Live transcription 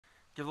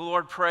Give the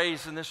Lord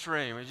praise in this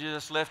room. Would you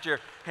just lift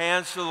your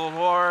hands to the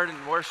Lord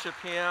and worship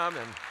Him?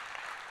 And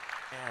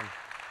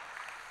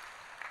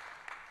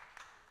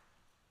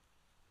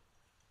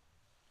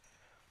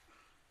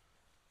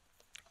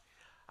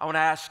I want to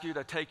ask you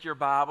to take your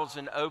Bibles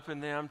and open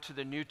them to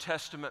the New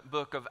Testament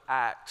book of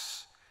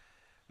Acts.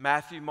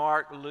 Matthew,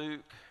 Mark,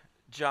 Luke,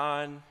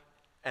 John,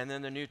 and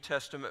then the New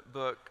Testament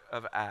book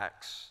of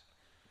Acts.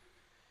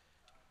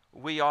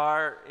 We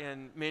are,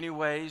 in many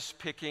ways,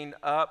 picking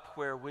up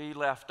where we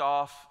left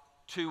off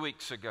 2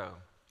 weeks ago.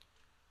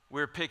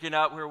 We're picking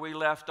up where we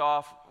left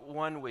off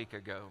 1 week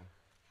ago.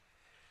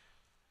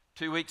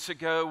 2 weeks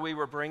ago, we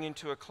were bringing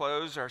to a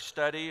close our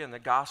study in the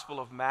Gospel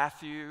of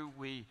Matthew.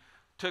 We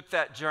took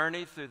that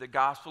journey through the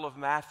Gospel of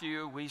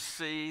Matthew. We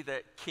see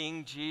that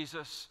King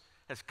Jesus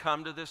has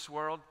come to this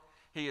world.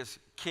 He is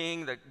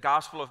King. The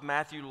Gospel of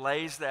Matthew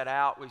lays that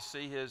out. We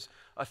see His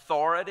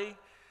authority.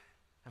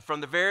 And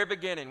from the very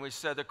beginning, we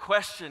said the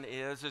question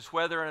is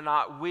whether or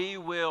not we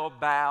will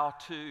bow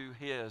to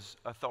His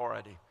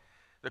authority.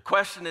 The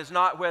question is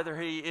not whether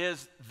He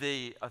is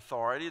the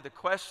authority. The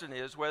question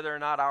is whether or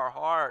not our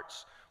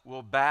hearts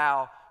will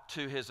bow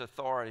to His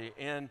authority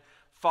in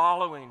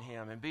following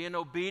Him and being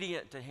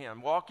obedient to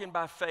Him, walking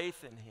by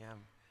faith in Him.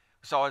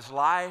 We saw His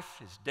life,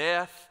 His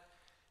death,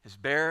 His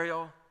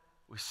burial.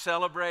 We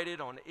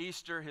celebrated on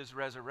Easter His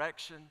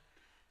resurrection.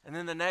 And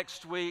then the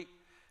next week,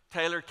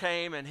 Taylor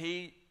came and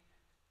he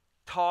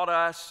taught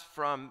us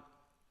from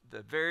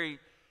the very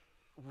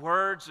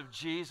words of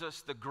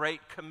Jesus, the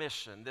Great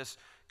Commission, this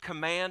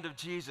command of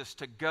Jesus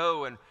to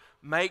go and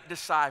make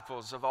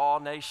disciples of all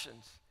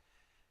nations,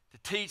 to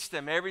teach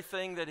them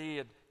everything that He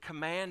had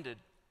commanded.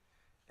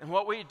 And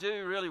what we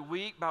do really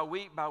week by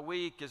week by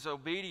week is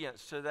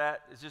obedience to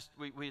that. It's just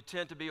we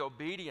attempt to be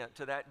obedient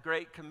to that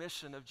Great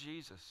Commission of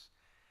Jesus.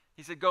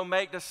 He said, go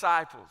make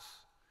disciples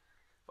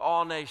of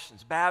all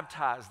nations,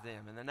 baptize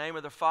them in the name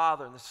of the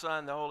Father and the Son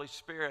and the Holy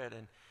Spirit.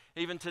 And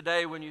even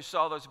today, when you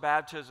saw those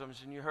baptisms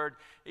and you heard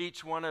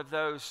each one of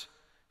those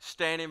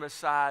standing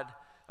beside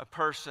a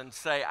person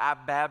say, I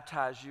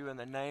baptize you in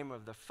the name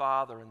of the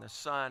Father and the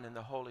Son and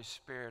the Holy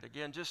Spirit.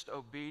 Again, just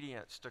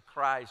obedience to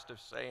Christ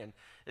of saying,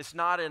 it's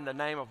not in the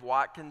name of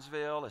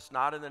Watkinsville, it's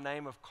not in the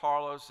name of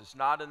Carlos, it's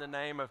not in the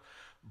name of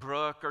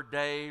Brooke or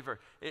Dave.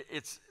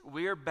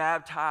 We're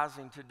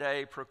baptizing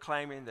today,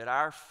 proclaiming that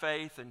our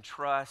faith and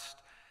trust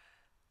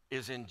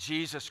is in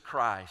Jesus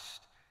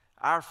Christ.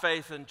 Our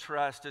faith and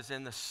trust is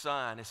in the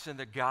Son, it's in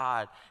the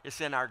God,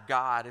 it's in our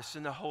God, it's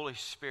in the Holy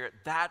Spirit.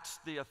 That's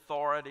the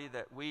authority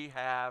that we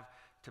have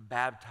to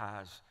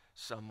baptize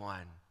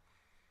someone.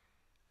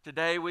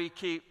 Today we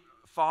keep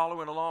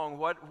following along.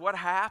 What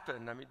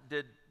happened? I mean,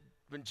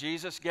 when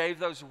Jesus gave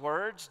those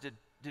words, did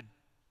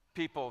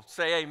people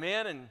say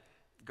amen and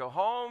go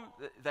home?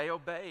 They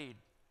obeyed.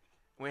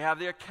 We have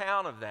the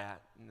account of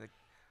that. In the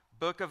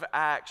book of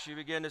Acts, you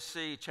begin to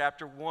see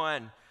chapter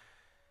 1.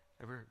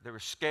 They were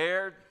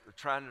scared. They're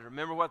trying to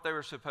remember what they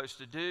were supposed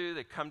to do.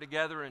 They come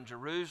together in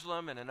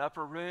Jerusalem in an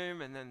upper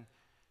room, and then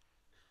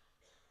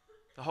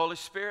the Holy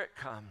Spirit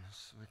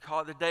comes. We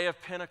call it the day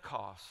of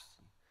Pentecost.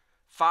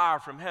 Fire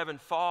from heaven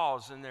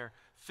falls, and they're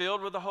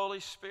filled with the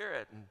Holy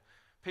Spirit. And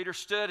Peter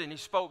stood and he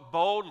spoke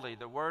boldly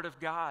the word of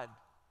God.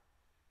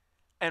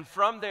 And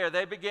from there,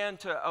 they began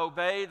to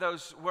obey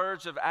those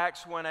words of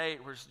Acts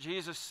 1:8, where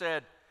Jesus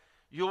said,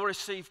 you'll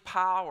receive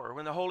power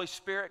when the Holy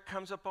Spirit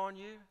comes upon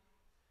you.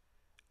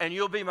 And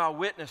you'll be my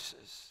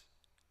witnesses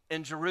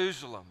in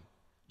Jerusalem,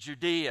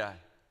 Judea,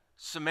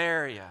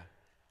 Samaria,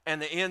 and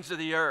the ends of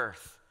the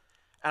earth.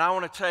 And I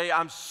want to tell you,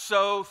 I'm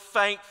so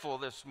thankful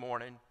this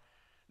morning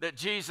that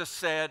Jesus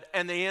said,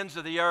 and the ends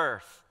of the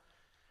earth.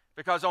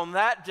 Because on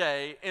that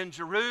day in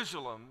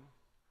Jerusalem,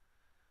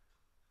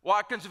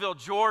 Watkinsville,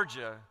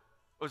 Georgia,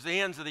 was the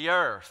ends of the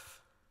earth.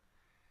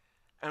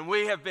 And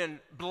we have been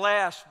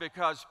blessed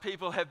because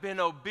people have been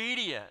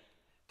obedient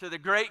to the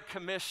Great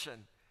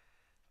Commission,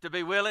 to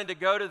be willing to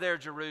go to their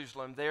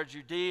Jerusalem, their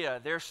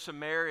Judea, their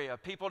Samaria,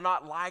 people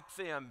not like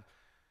them,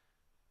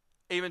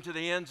 even to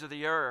the ends of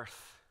the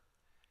earth.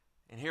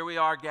 And here we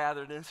are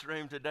gathered in this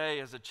room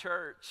today as a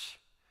church,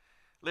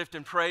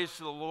 lifting praise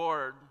to the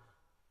Lord,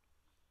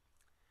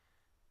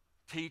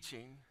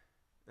 teaching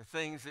the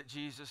things that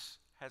Jesus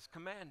has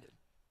commanded.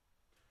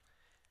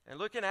 And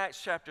look in Acts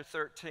chapter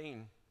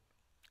 13.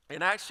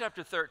 In Acts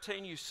chapter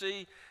 13, you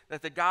see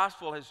that the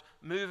gospel is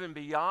moving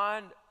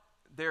beyond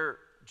their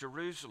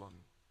Jerusalem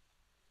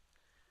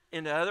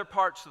into other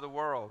parts of the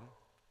world.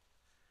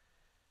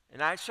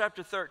 In Acts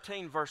chapter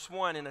 13, verse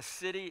 1, in a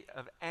city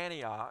of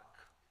Antioch,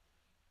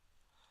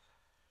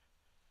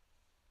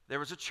 there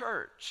was a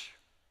church.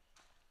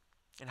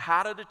 And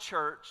how did a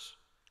church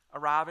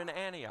arrive in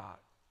Antioch?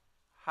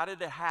 How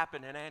did it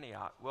happen in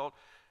Antioch? Well,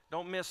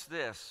 don't miss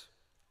this.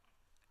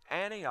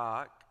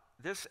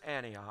 This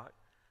Antioch,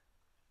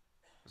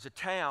 was a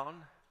town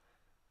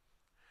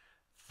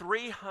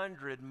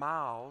 300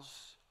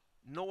 miles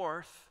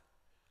north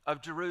of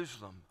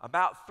Jerusalem,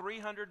 about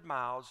 300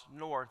 miles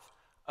north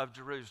of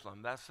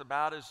Jerusalem. That's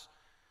about as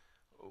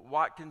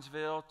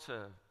Watkinsville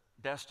to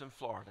Destin,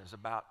 Florida, is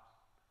about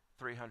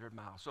 300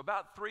 miles. So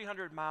about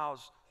 300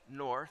 miles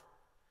north,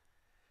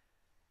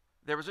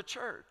 there was a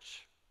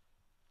church.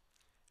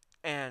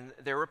 And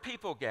there were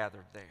people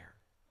gathered there.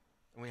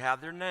 And we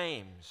have their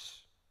names.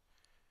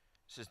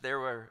 It says there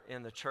were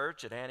in the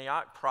church at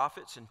Antioch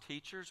prophets and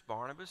teachers,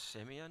 Barnabas,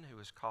 Simeon, who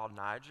was called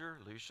Niger,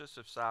 Lucius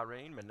of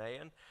Cyrene,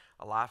 Manaen,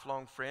 a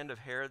lifelong friend of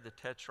Herod the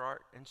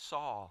Tetrarch, and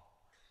Saul.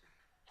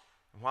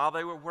 And while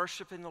they were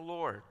worshiping the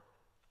Lord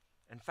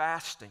and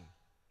fasting,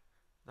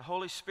 the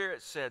Holy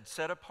Spirit said,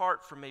 "Set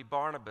apart for me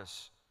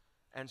Barnabas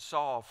and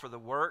Saul for the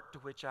work to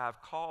which I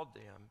have called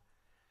them."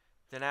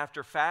 Then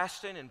after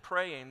fasting and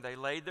praying, they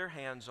laid their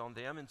hands on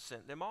them and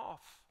sent them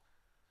off.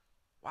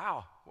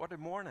 Wow, what a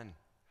morning.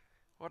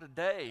 What a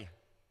day.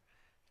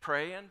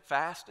 Praying,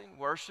 fasting,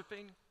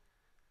 worshiping.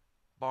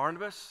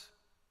 Barnabas,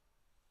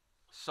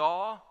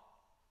 Saul,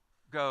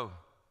 go.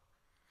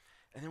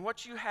 And then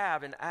what you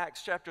have in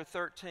Acts chapter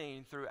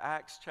 13 through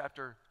Acts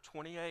chapter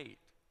 28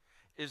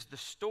 is the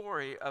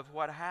story of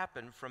what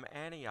happened from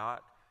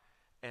Antioch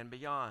and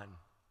beyond.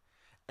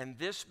 And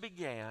this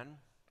began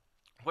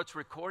what's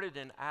recorded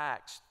in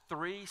Acts,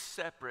 3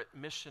 separate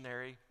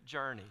missionary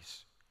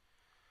journeys.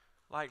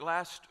 Like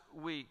last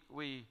week,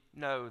 we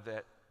know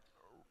that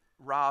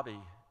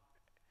Robbie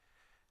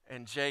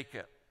and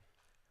Jacob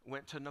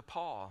went to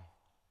Nepal.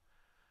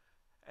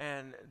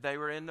 And they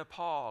were in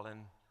Nepal,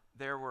 and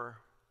there were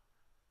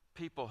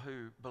people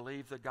who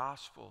believed the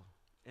gospel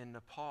in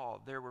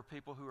Nepal. There were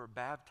people who were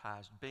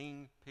baptized,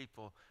 being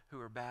people who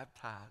were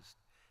baptized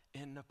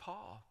in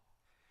Nepal.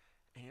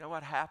 And you know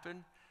what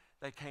happened?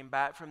 They came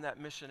back from that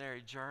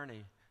missionary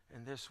journey,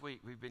 and this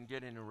week we've been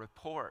getting a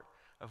report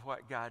of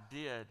what God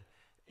did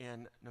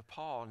in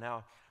Nepal.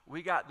 Now,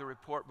 we got the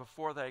report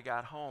before they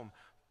got home.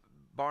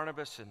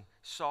 Barnabas and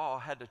Saul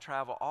had to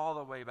travel all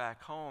the way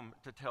back home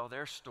to tell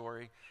their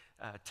story.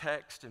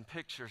 Text and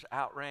pictures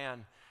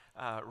outran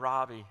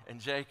Robbie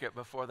and Jacob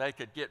before they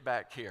could get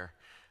back here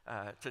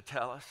to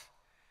tell us.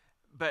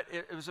 But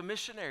it was a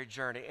missionary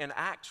journey, and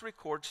Acts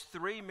records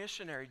 3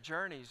 missionary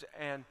journeys.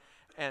 And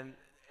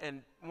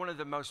one of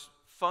the most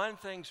fun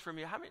things for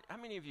me, how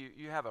many of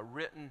you have a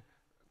written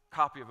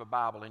copy of a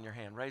Bible in your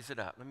hand? Raise it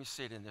up. Let me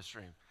see it in this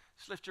room.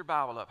 Just lift your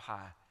Bible up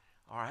high.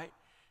 All right?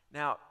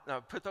 Now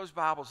put those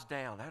Bibles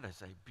down. That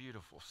is a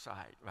beautiful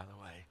sight, by the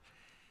way.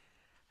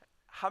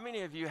 How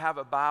many of you have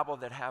a Bible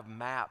that have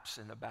maps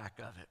in the back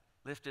of it?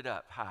 Lift it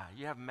up high.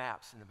 You have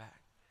maps in the back.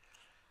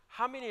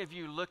 How many of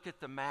you look at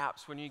the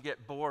maps when you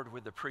get bored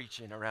with the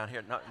preaching around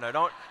here? No,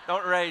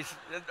 don't raise.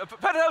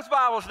 Put those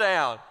Bibles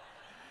down.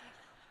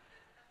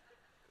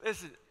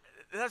 Listen,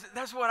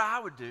 that's what I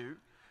would do.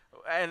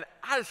 And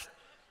I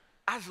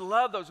just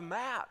love those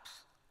maps.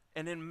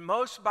 And in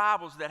most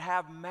Bibles that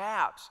have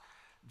maps,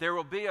 there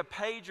will be a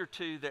page or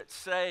two that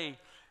say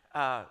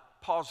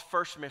Paul's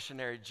first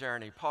missionary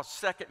journey, Paul's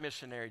second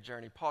missionary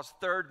journey, Paul's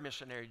third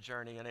missionary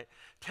journey. And it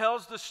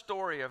tells the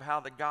story of how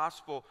the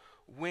gospel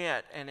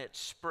went and it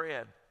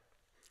spread.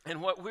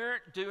 And what we're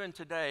doing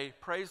today,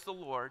 praise the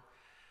Lord,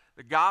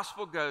 the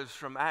gospel goes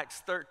from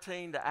Acts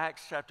 13 to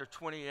Acts chapter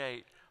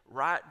 28,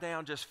 right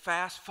down, just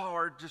fast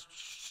forward, just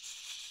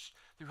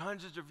through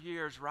hundreds of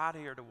years, right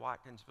here to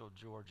Watkinsville,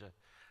 Georgia,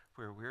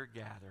 where we're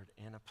gathered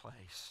in a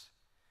place,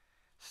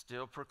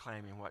 still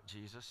proclaiming what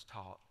Jesus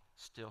taught,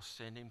 still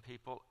sending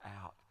people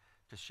out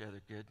to share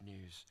the good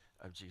news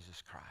of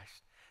Jesus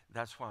Christ.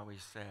 That's why we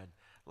said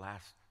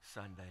last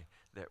Sunday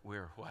that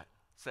we're what?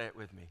 Say it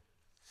with me.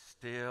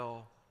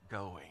 Still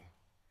going.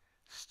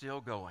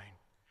 Still going.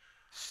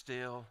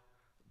 Still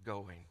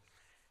going.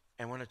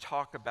 And I want to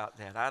talk about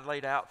that. I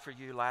laid out for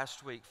you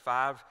last week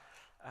 5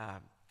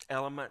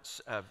 elements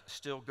of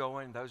still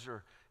going. Those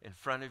are in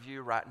front of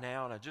you right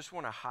now, and I just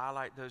want to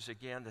highlight those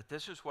again, that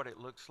this is what it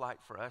looks like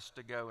for us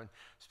to go. And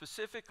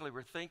specifically,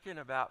 we're thinking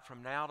about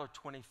from now to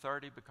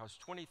 2030, because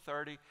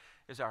 2030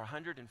 is our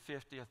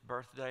 150th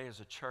birthday as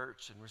a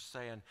church, and we're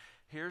saying,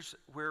 here's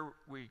where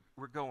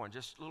we're going.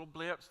 Just little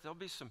blips. There'll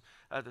be some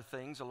other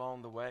things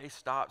along the way,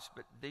 stops,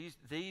 but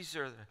these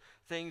are the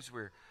things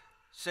we're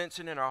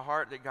sensing in our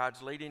heart that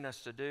God's leading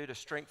us to do to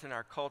strengthen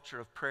our culture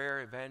of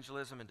prayer,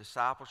 evangelism, and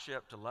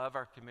discipleship, to love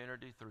our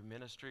community through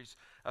ministries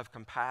of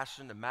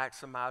compassion, to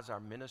maximize our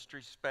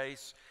ministry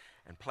space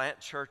and plant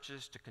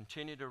churches, to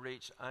continue to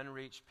reach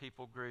unreached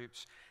people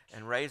groups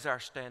and raise our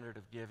standard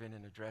of giving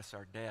and address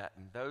our debt.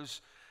 And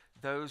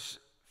those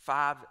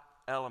 5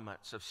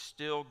 elements of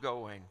still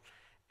going.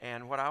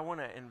 And what I want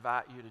to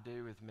invite you to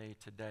do with me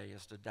today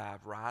is to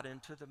dive right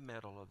into the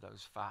middle of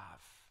those 5.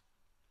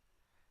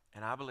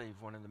 And I believe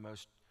one of the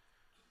most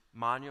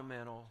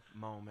monumental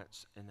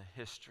moments in the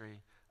history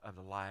of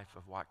the life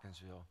of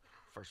Watkinsville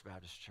First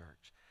Baptist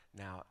Church.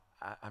 Now,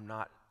 I'm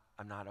not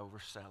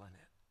overselling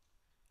it.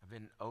 I've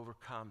been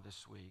overcome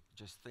this week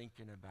just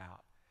thinking about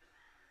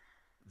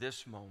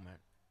this moment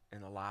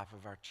in the life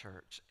of our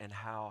church and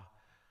how,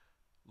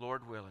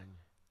 Lord willing,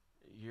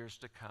 years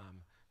to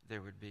come,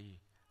 there would be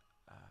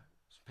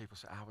some people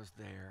say, I was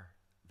there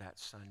that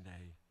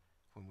Sunday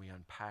when we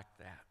unpacked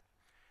that.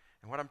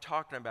 And what I'm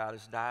talking about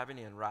is diving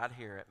in right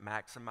here at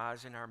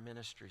maximizing our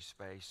ministry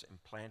space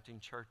and planting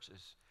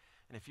churches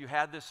And if you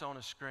had this on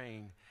a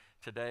screen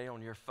today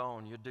on your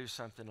phone, you'd do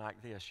something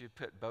like this. You'd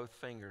put both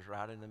fingers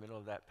right in the middle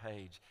of that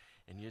page,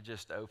 and you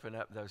just open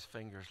up those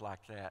fingers like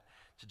that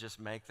to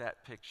just make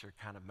that picture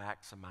kind of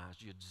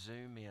maximized. You'd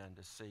zoom in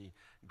to see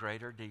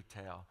greater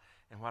detail.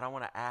 And what I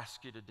want to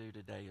ask you to do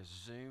today is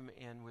zoom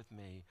in with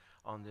me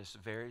on this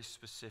very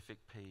specific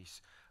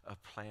piece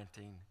of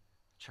planting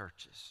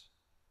churches.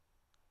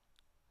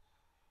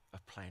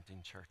 Of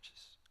planting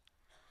churches.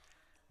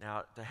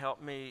 Now, to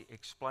help me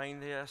explain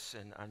this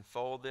and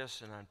unfold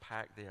this and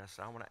unpack this,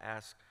 I want to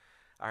ask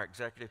our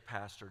executive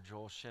pastor,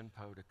 Joel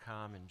Shinpo, to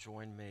come and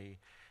join me.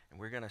 And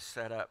we're going to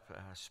set up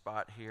a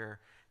spot here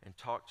and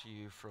talk to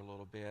you for a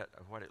little bit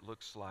of what it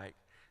looks like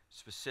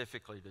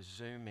specifically to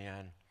zoom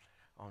in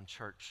on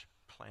church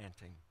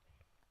planting.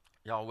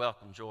 Y'all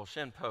welcome Joel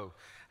Shinpo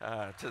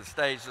to the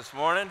stage this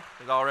morning.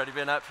 He's already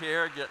been up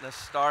here getting us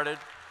started.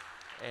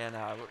 And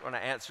we're going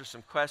to answer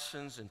some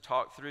questions and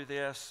talk through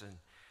this and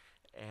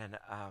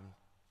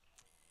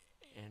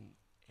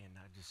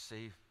just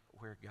see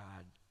where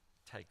God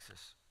takes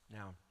us.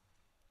 Now,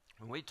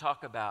 when we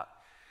talk about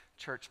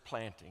church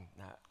planting,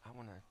 now I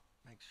want to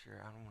make sure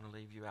I don't want to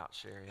leave you out,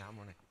 Sherry. You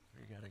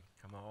got to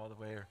come all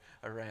the way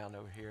around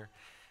over here.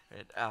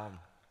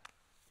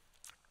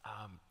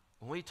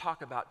 When we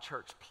talk about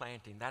church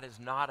planting, that is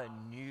not a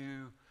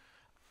new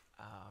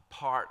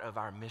part of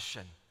our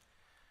mission.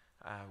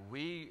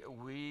 We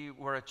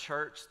were a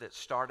church that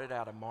started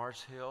out of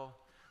Mars Hill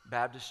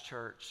Baptist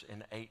Church in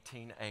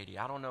 1880.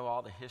 I don't know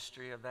all the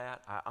history of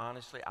that. I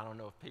don't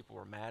know if people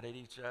were mad at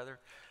each other.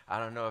 I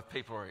don't know if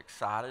people were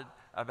excited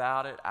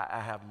about it. I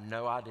have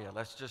no idea.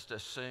 Let's just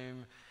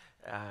assume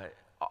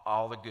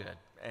all the good.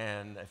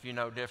 And if you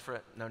know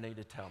different, no need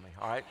to tell me,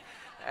 all right?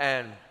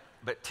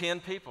 But 10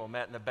 people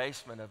met in the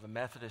basement of a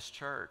Methodist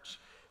church,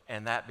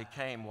 and that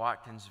became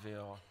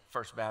Watkinsville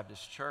First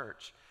Baptist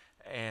Church.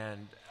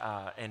 And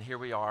here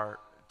we are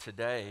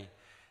today.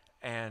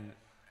 And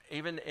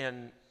even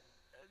in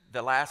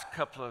the last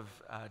couple of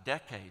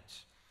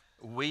decades,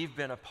 we've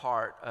been a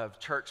part of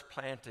church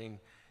planting,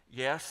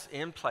 yes,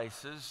 in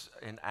places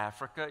in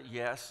Africa,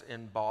 yes,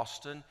 in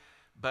Boston,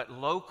 but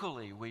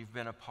locally we've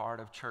been a part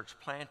of church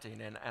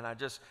planting. And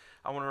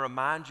I want to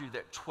remind you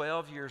that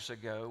 12 years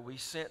ago, we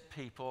sent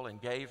people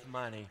and gave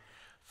money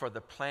for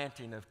the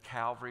planting of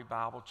Calvary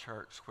Bible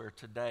Church, where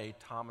today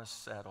Thomas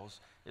Settles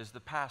is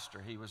the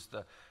pastor. He was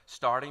the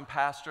starting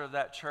pastor of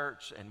that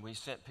church, and we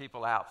sent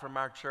people out from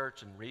our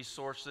church and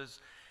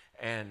resources,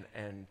 and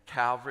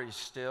Calvary is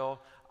still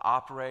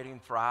operating,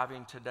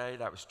 thriving today.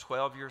 That was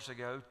 12 years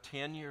ago.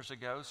 10 years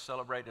ago,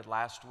 celebrated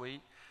last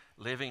week,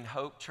 Living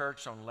Hope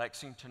Church on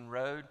Lexington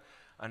Road.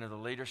 Under the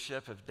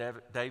leadership of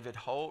David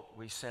Holt,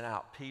 we sent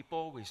out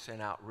people, we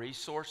sent out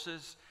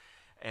resources,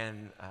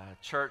 and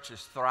church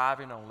is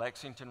thriving on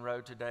Lexington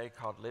Road today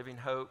called Living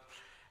Hope.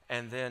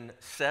 And then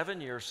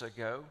 7 years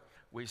ago,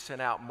 we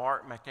sent out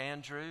Mark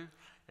McAndrew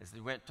as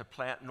he went to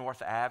plant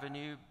North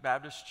Avenue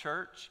Baptist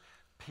Church,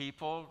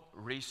 people,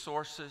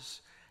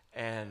 resources,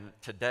 and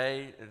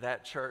today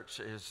that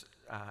church is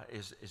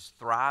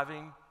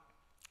thriving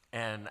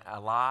and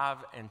alive.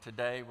 And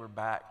today we're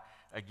back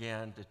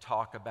again to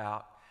talk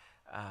about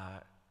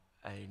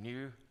a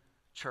new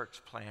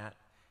church plant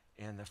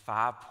in the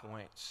 5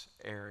 Points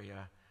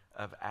area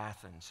of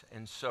Athens.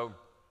 And so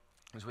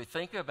as we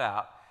think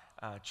about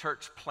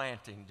church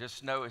planting,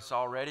 just know it's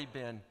already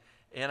been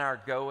in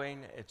our going.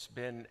 It's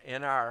been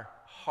in our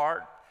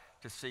heart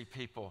to see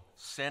people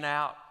sent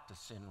out, to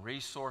send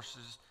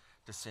resources,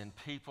 to send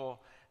people,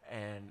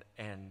 and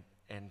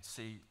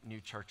see new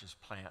churches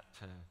plant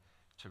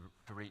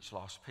to reach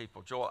lost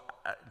people. Joel,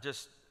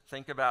 just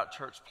think about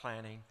church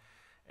planting,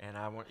 and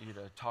I want you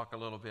to talk a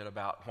little bit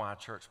about why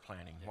church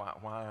planting. Yeah.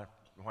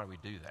 Why do we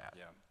do that?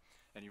 Yeah,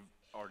 and you've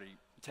already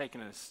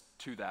taken us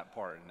to that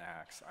part in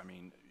Acts. I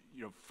mean,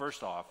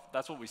 first off,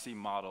 that's what we see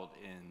modeled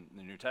in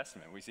the New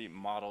Testament. We see it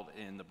modeled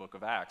in the book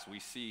of Acts.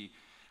 We see,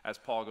 as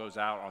Paul goes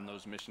out on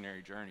those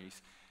missionary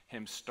journeys,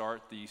 him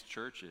start these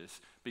churches,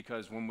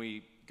 because when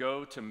we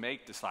go to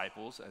make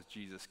disciples, as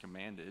Jesus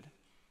commanded,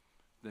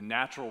 the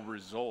natural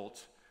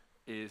result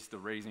is the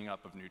raising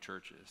up of new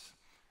churches.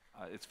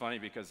 It's funny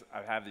because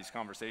I have these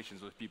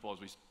conversations with people as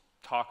we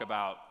talk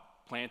about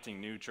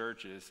planting new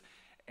churches,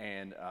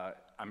 and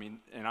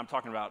I'm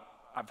talking about,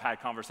 I've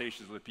had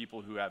conversations with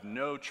people who have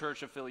no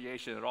church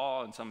affiliation at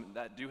all, and some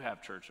that do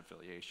have church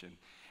affiliation.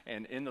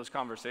 And in those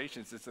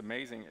conversations, it's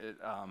amazing,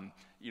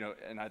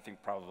 and I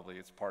think probably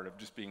it's part of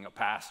just being a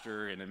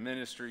pastor in a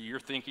ministry. You're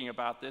thinking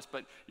about this,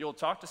 but you'll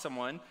talk to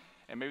someone,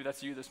 and maybe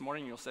that's you this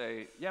morning, you'll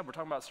say, yeah, we're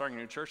talking about starting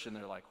a new church, and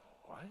they're like,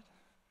 what?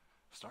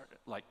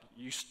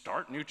 You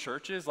start new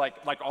churches? Like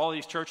all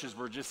these churches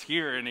were just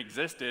here and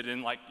existed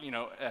and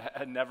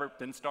had never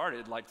been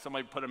started. Like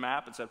somebody put a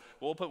map and said,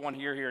 well, we'll put one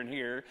here, here, and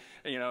here,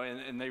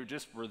 and they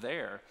just were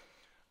there.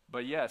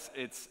 But yes,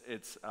 it's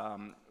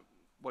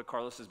what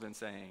Carlos has been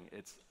saying.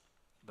 It's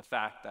the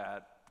fact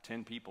that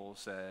 10 people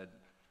said,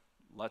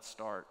 let's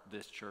start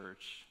this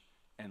church,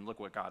 and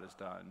look what God has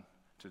done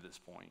to this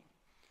point.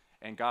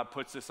 And God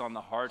puts this on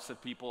the hearts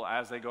of people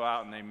as they go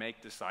out and they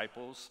make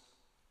disciples.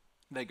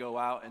 they go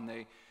out and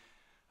they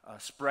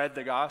spread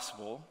the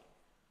gospel,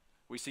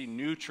 we see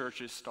new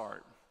churches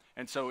start.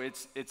 And so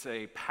it's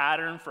a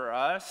pattern for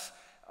us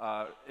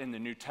in the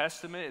New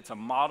Testament. It's a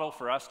model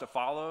for us to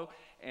follow,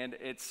 and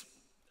it's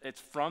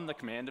from the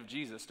command of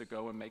Jesus to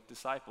go and make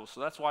disciples.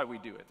 So that's why we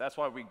do it. That's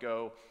why we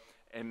go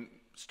and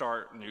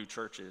start new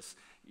churches.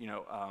 You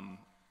know, I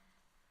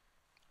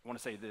want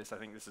to say this. I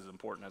think this is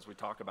important as we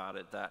talk about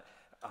it, that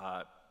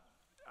our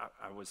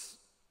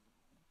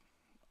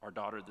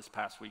daughter this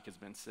past week has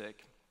been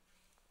sick,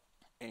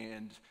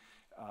 and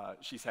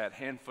she's had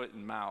hand, foot,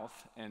 and mouth,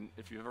 and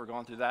if you've ever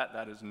gone through that,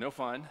 that is no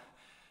fun.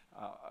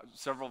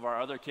 Several of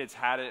our other kids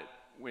had it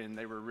when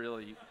they were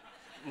really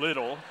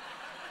little.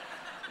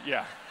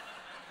 Yeah.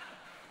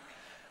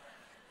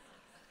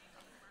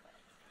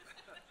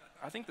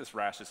 I think this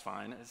rash is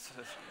fine. It's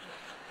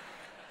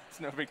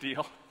no big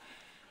deal.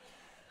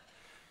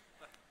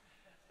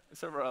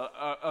 Several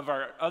of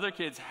our other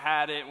kids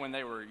had it when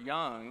they were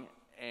young,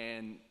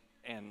 and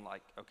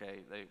like, okay,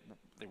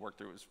 they worked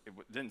through it. It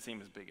didn't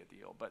seem as big a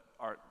deal. But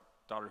our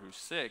daughter, who's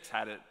 6,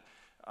 had it.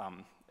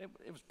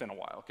 It's been a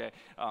while, okay,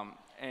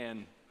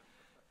 and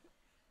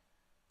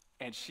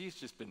she's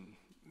just been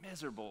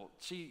miserable.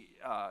 She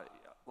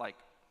like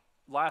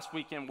last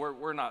weekend,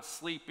 we're not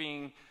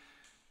sleeping.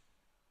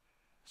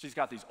 She's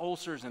got these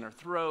ulcers in her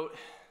throat,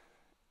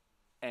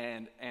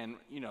 and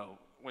you know,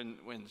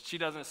 when she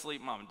doesn't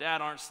sleep, mom and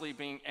dad aren't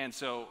sleeping, and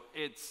so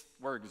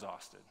we're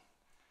exhausted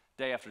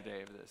day after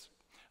day of this.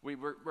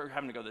 We're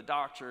having to go to the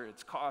doctor.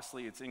 It's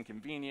costly. It's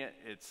inconvenient.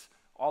 It's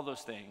all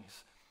those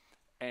things,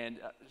 and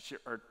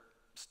her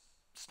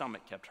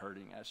stomach kept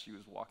hurting as she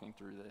was walking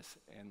through this,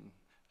 and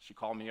she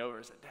called me over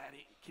and said,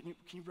 "Daddy, can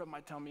you rub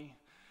my tummy?"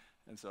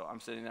 And so I'm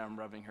sitting there, I'm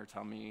rubbing her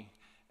tummy,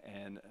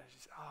 and she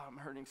said, "Oh, I'm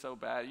hurting so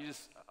bad."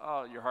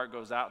 Your heart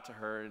goes out to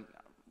her, and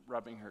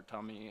rubbing her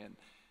tummy,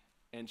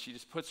 and she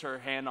just puts her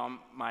hand on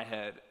my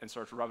head and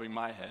starts rubbing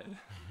my head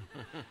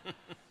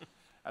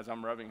as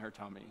I'm rubbing her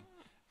tummy.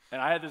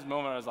 And I had this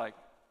moment, I was like,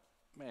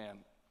 man,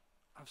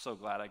 I'm so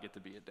glad I get to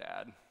be a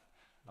dad.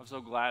 I'm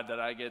so glad that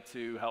I get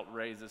to help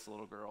raise this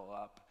little girl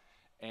up,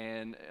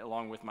 and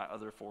along with my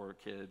other 4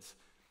 kids.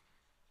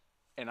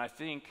 And I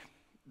think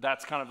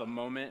that's kind of a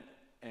moment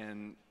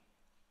and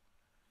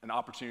an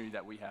opportunity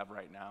that we have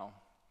right now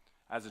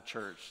as a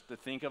church, to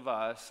think of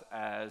us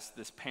as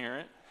this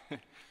parent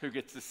who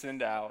gets to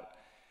send out,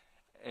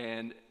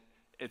 and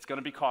it's going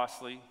to be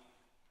costly.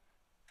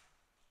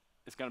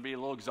 It's going to be a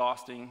little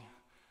exhausting,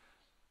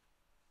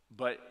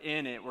 but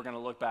in it, we're going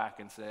to look back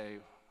and say,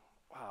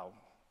 wow,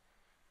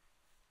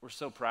 we're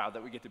so proud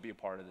that we get to be a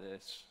part of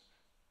this.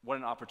 What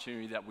an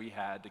opportunity that we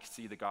had to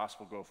see the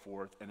gospel go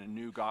forth, and a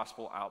new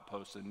gospel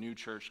outpost, a new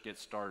church get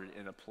started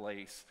in a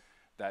place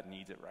that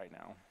needs it right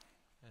now.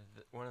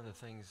 One of the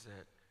things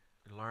that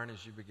you learn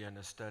as you begin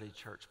to study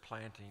church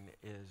planting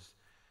is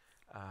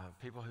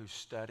people who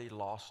study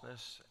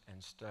lostness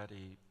and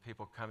study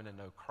people coming to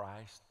know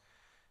Christ,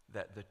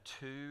 that the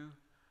 2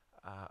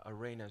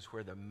 arenas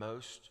where the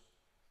most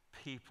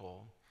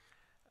people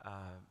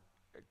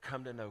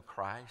come to know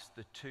Christ,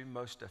 the 2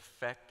 most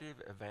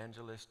effective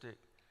evangelistic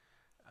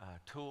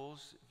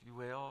tools, if you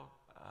will,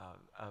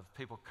 of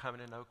people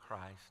coming to know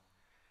Christ.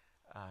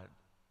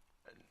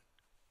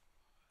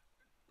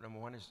 Number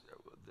one is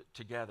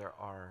together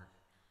are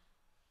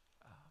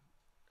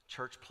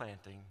church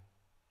planting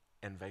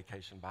and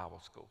Vacation Bible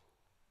School.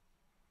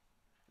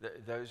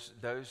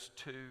 Those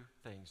 2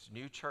 things,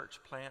 new church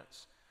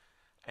plants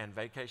and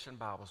Vacation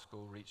Bible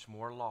School, reach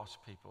more lost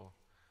people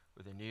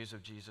with the news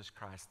of Jesus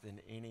Christ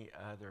than any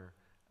other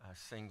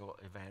single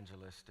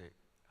evangelistic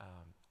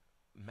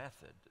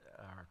method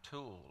or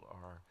tool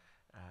or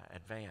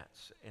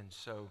advance. And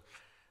so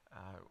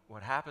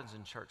what happens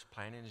in church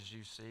planting is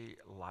you see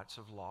lots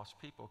of lost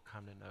people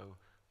come to know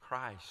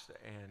Christ,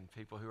 and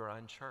people who are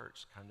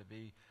unchurched come to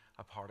be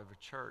a part of a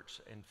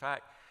church. In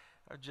fact,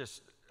 I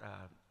just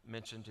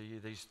mentioned to you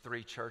these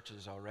 3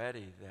 churches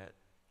already that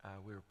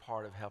we were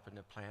part of helping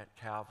to plant: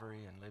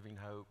 Calvary and Living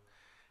Hope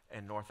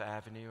and North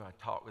Avenue. I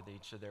talked with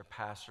each of their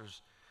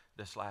pastors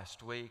this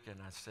last week,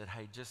 and I said,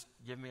 hey, just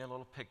give me a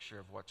little picture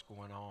of what's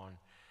going on.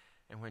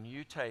 And when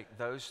you take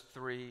those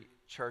 3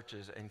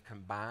 churches and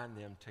combine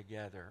them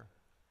together,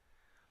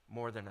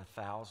 more than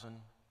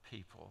 1,000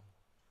 people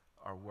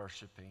are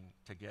worshiping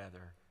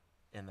together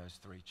in those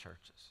 3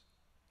 churches.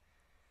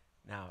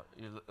 Now,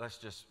 let's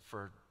just,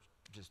 for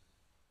just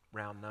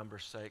round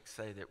numbers' sake,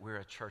 say that we're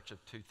a church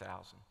of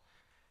 2,000.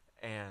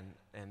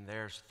 And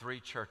there's 3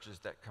 churches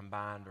that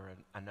combined are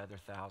another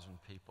 1,000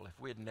 people. If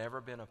we had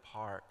never been a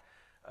part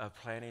of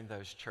planting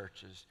those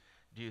churches,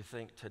 do you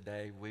think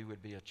today we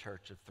would be a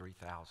church of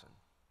 3,000?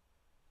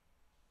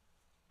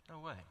 No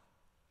way.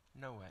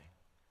 No way.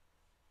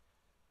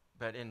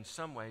 But in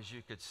some ways,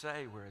 you could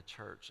say we're a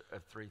church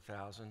of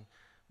 3,000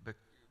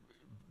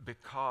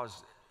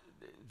 because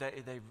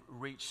they've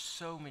reached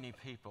so many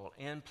people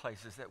in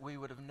places that we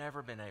would have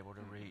never been able to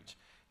reach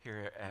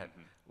here at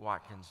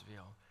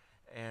Watkinsville.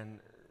 And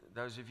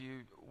those of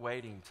you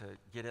waiting to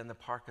get in the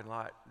parking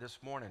lot this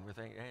morning, we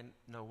think, ain't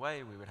no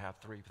way we would have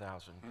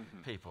 3,000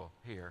 people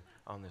here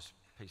on this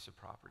piece of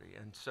property.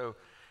 And so,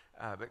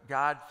 but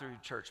God, through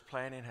church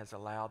planning, has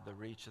allowed the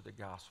reach of the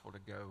gospel to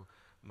go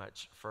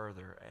much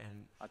further.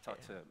 And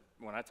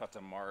when I talked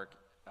to Mark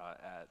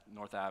at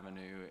North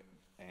Avenue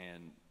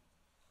and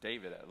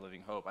David at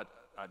Living Hope,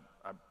 I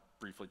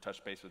briefly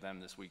touched base with them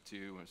this week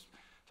too, and was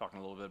talking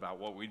a little bit about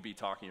what we'd be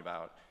talking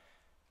about.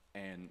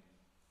 And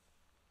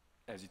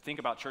as you think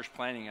about church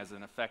planning as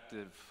an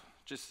effective,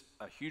 just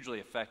a hugely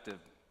effective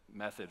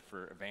method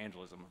for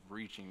evangelism, of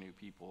reaching new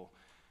people,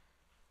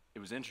 it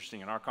was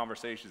interesting in our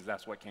conversations.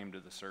 That's what came to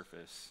the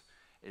surface,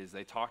 is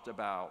they talked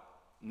about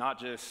not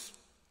just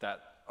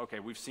that, okay,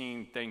 we've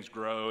seen things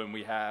grow and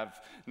we have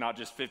not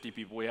just 50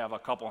 people, we have a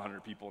couple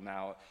hundred people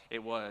now.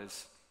 It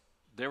was,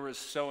 there was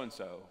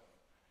so-and-so,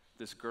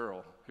 this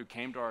girl who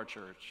came to our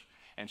church,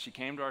 and she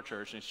came to our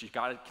church and she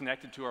got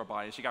connected to our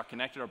body. She got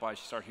connected to our body.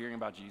 She started hearing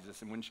about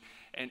Jesus, and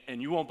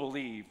and you won't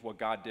believe what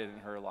God did in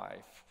her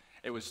life.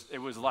 It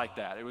was like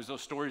that. It was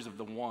those stories of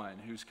the one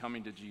who's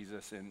coming to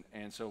Jesus,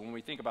 and so when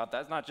we think about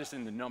that, it's not just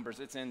in the numbers;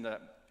 it's in the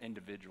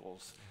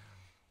individuals.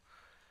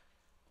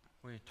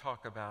 We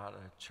talk about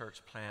a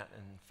church plant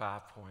in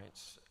 5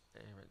 points.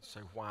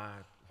 So why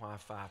 5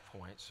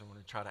 points? I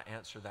want to try to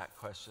answer that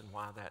question,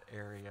 why that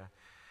area?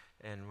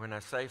 And when I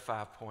say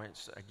 5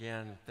 points,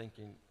 again,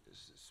 thinking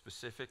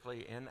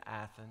specifically in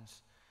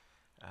Athens,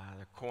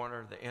 the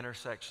corner, the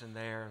intersection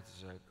there's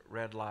a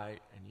red light,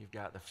 and you've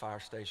got the fire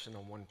station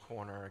on one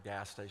corner, a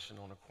gas station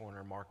on a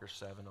corner, Marker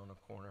 7 on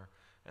a corner,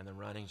 and the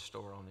running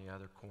store on the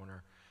other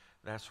corner.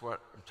 That's what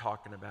I'm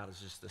talking about, is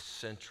just the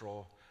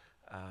central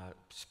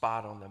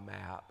spot on the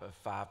map of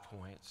 5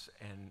 points.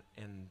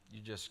 And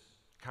you just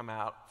come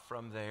out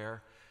from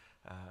there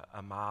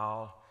a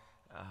mile.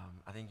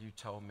 I think you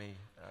told me,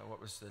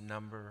 what was the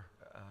number?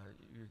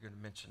 You were going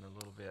to mention a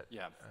little bit.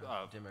 Yeah,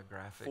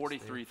 demographics.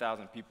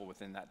 43,000 people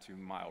within that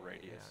 2-mile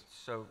radius.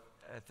 Yeah. So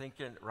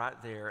thinking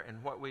right there,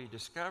 and what we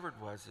discovered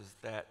is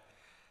that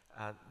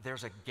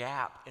there's a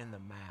gap in the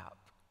map.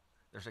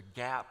 There's a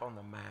gap on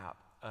the map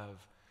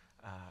of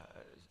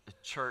a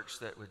church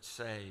that would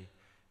say,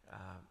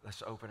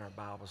 let's open our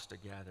Bibles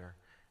together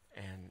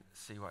and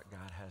see what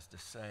God has to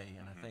say.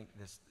 And I think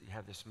you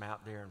have this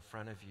map there in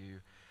front of you,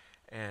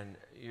 and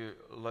you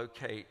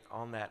locate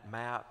on that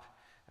map,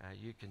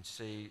 you can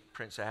see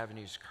Prince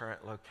Avenue's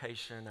current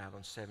location out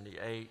on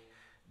 78.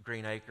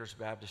 Green Acres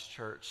Baptist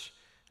Church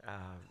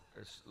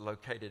is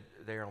located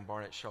there on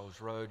Barnett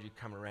Shoals Road. You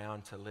come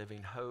around to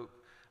Living Hope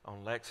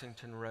on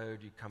Lexington Road.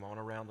 You come on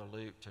around the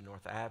loop to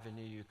North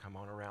Avenue. You come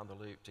on around the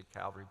loop to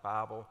Calvary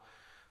Bible.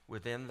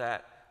 Within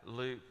that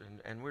loop,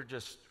 and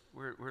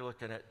we're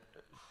looking at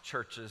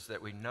churches that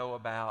we know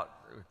about,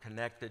 we're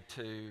connected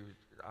to.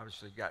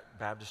 Obviously got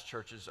Baptist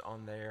churches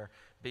on there.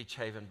 Beach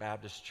Haven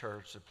Baptist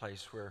Church, a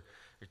place where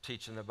you're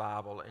teaching the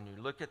Bible, and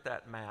you look at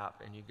that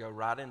map and you go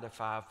right into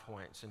 5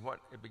 points. And what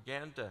it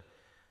began to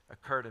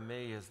occur to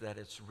me is that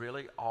it's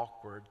really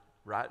awkward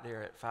right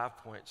there at 5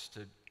 points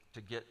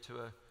to get to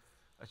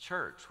a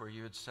church where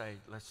you would say,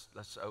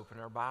 let's open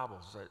our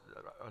Bibles,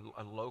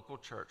 a local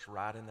church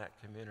right in that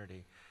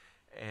community.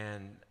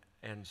 And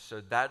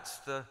so that's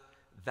the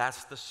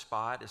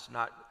spot. It's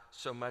not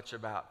so much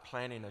about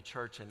planting a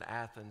church in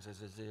Athens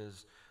as it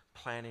is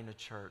planting a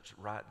church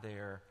right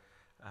there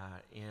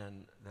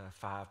in the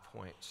 5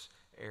 points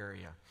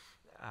area.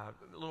 A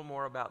little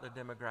more about the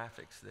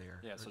demographics there.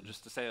 Yeah, so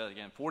just to say that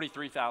again,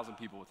 43,000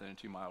 people within a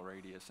 2-mile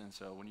radius. And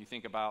so when you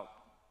think about,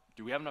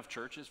 do we have enough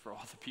churches for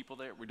all the people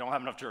there? We don't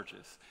have enough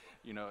churches,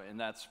 and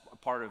that's a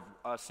part of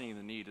us seeing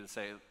the need to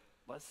say,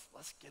 let's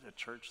get a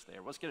church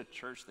there. Let's get a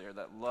church there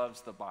that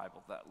loves the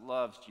Bible, that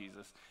loves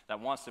Jesus, that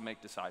wants to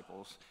make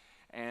disciples.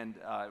 And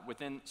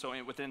within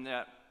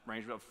that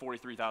range of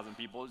 43,000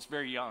 people, it's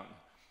very young.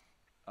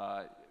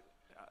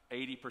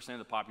 80% of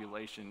the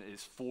population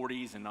is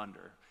 40s and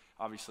under.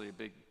 Obviously, a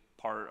big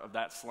part of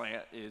that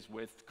slant is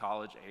with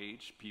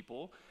college-age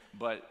people,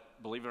 but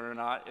believe it or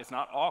not, it's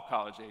not all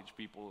college-age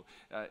people.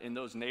 In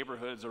those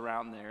neighborhoods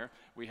around there,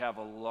 we have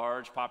a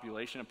large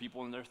population of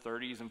people in their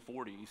 30s and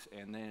 40s,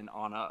 and then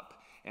on up.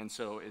 And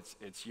so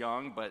it's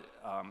young, but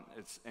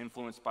it's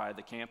influenced by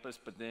the campus,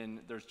 but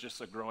then there's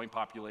just a growing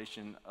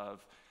population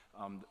of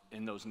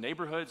in those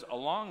neighborhoods,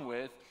 along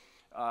with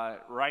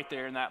right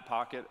there in that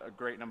pocket, a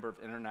great number of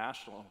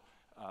international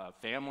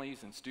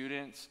families and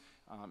students.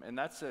 And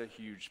that's a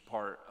huge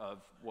part of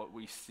what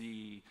we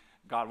see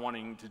God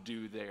wanting to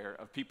do there,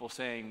 of people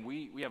saying,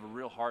 we have a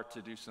real heart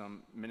to do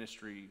some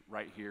ministry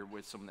right here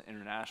with some of the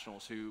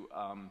internationals who,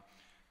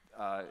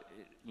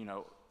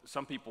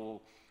 some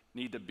people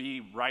need to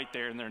be right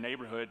there in their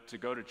neighborhood to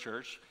go to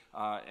church.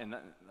 And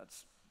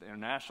that's the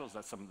internationals,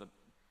 that's some of the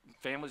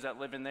families that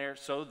live in there,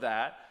 so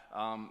that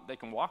they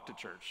can walk to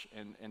church.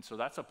 And so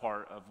that's a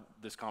part of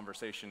this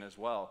conversation as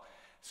well.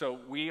 So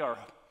we are,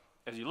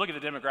 as you look at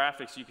the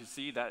demographics, you can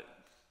see that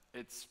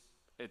it's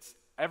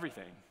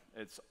everything.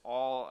 It's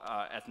all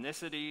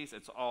ethnicities,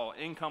 it's all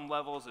income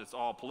levels, it's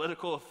all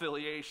political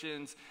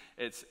affiliations,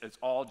 it's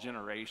all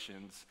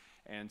generations.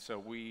 And so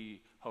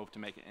we hope to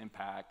make an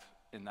impact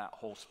in that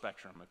whole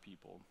spectrum of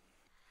people.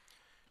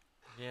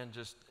 Again,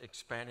 just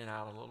expanding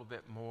out a little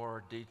bit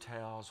more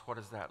details. What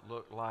does that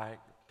look like?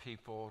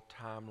 People,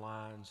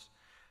 timelines.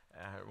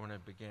 I want to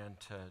begin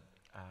to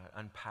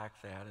unpack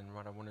that. And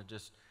what I want to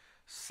just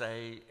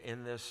say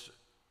in this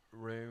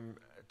room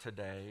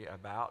today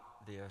about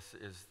this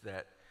is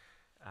that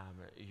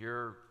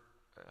you're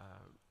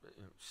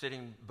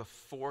sitting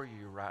before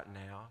you right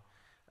now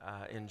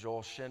in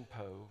Joel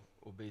Shinpo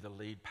will be the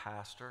lead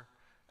pastor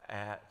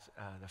at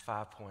the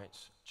 5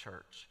 Points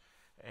Church.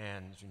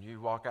 And when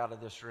you walk out of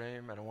this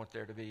room, I don't want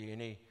there to be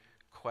any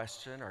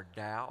question or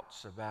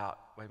doubts about,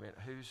 wait a minute,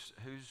 who's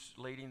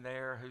leading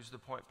there? Who's the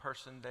point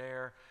person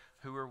there?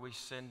 Who are we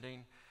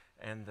sending?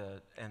 And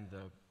the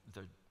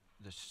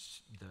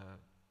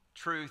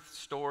truth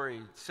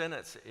story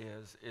sentence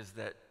is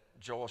that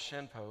Joel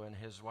Shinpo and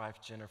his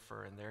wife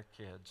Jennifer and their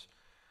kids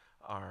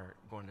are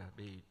going to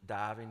be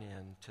diving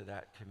into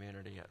that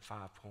community at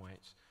 5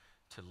 Points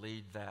to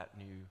lead that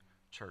new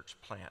church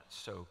plant.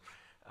 So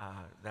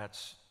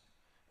that's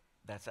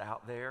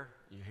out there.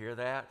 You hear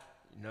that,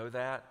 you know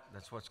that,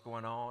 that's what's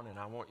going on. And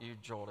I want you,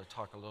 Joel, to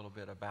talk a little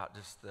bit about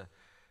just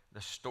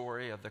the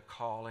story of the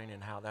calling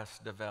and how that's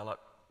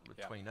developed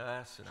between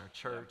us and our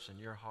church and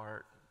your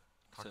heart.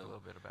 Talk a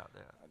little bit about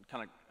that.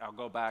 I'll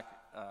go back,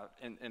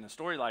 in a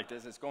story like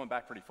this, it's going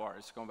back pretty far.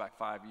 It's going back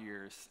 5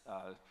 years.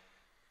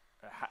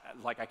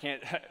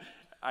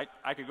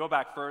 I could go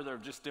back further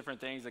of just different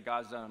things that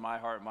God's done in my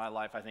heart, in my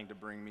life, I think, to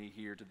bring me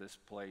here to this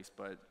place.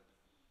 But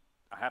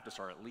I have to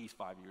start at least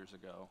 5 years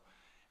ago.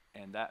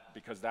 And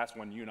because that's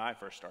when you and I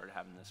first started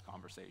having this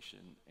conversation.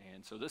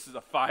 And so this is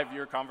a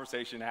 5-year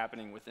conversation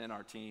happening within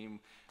our team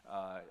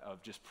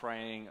of just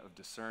praying, of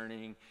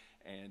discerning.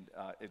 And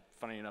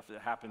funny enough,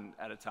 it happened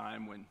at a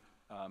time when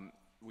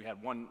we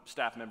had one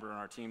staff member on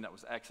our team that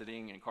was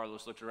exiting, and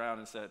Carlos looked around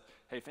and said,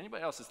 hey, if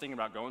anybody else is thinking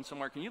about going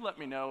somewhere, can you let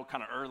me know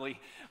kind of early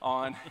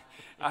on?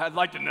 I'd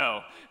like to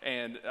know.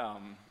 And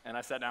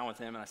I sat down with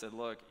him and I said,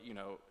 look,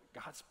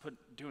 God's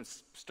doing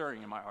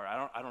stirring in my heart.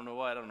 I don't know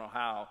what, I don't know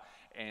how.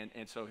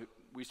 And so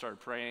we started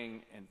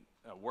praying and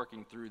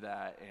working through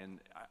that. And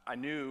I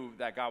knew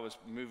that God was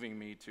moving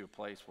me to a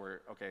place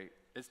where, okay,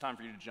 it's time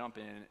for you to jump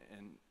in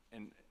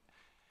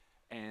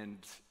and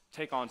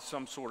take on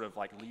some sort of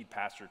like lead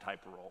pastor type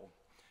role.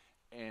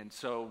 And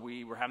so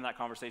we were having that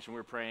conversation, we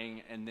were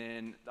praying, and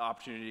then the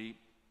opportunity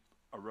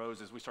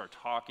arose as we started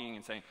talking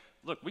and saying,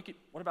 look,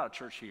 what about a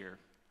church here?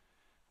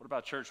 What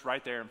about a church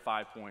right there in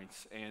 5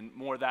 Points? And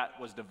more of that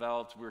was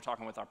developed. We were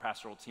talking with our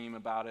pastoral team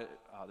about it.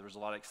 There was a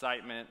lot of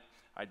excitement,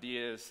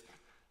 ideas,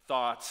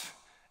 thoughts,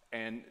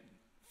 and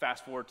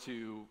fast forward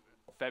to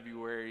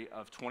February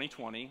of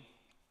 2020,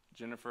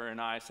 Jennifer and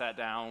I sat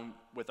down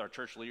with our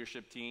church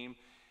leadership team,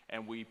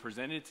 and we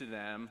presented to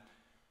them,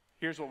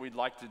 here's what we'd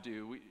like to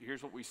do.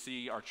 Here's what we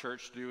see our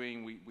church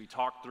doing. We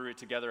talked through it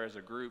together as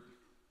a group.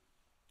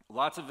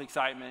 Lots of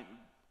excitement,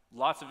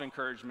 lots of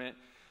encouragement.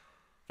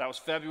 That was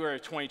February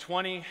of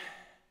 2020, and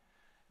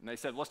they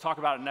said, let's talk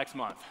about it next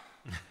month.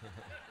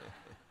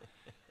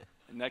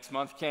 And next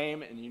month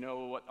came, and you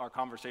know what our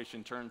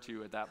conversation turned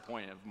to at that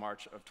point of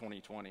March of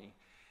 2020.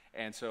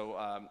 And so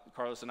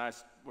Carlos and I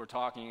were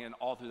talking, and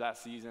all through that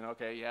season,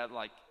 okay, yeah,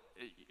 like,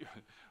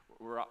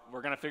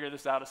 we're going to figure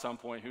this out at some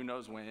point. Who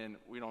knows when?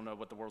 We don't know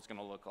what the world's going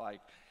to look like.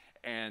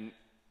 And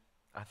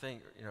I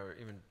think,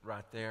 even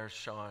right there,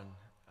 Sean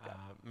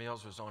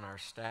Mills was on our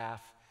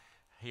staff.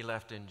 He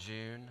left in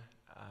June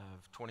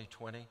of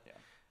 2020. Yeah.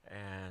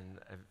 And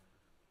a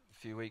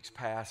few weeks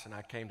passed, and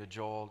I came to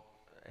Joel,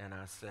 and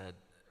I said,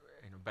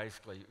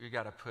 basically, you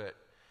got to put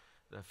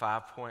the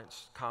 5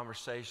 Points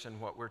conversation,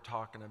 what we're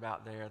talking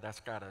about there, that's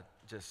got to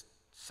just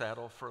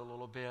settle for a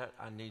little bit.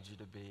 I need you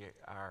to be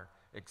our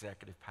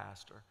executive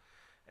pastor.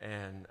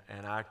 And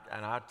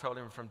I told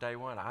him from day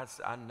one,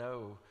 I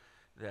know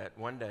that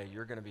one day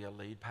you're going to be a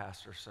lead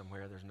pastor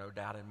somewhere. There's no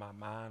doubt in my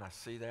mind. I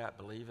see that,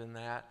 believe in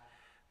that.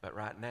 But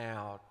right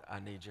now,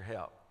 I need your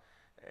help.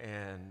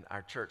 And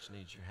our church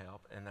needs your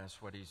help. And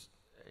that's what he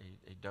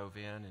dove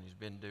in, and he's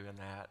been doing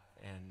that.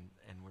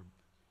 And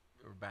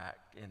we're back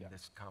in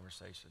this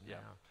conversation now.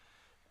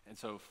 And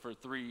so for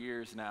 3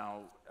 years now,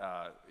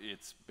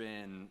 it's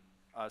been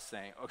us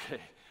saying, okay,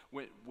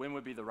 when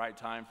would be the right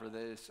time for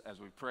this? As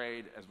we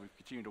prayed, as we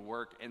continue to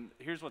work. And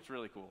here's what's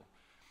really cool.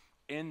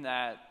 In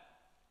that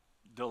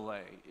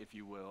delay, if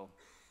you will,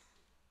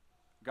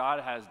 God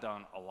has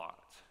done a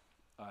lot.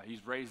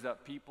 He's raised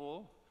up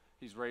people.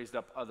 He's raised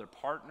up other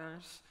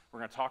partners. We're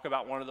going to talk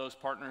about one of those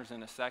partners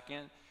in a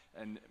second.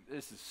 And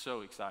this is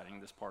so exciting,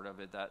 this part of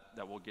it that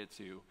we'll get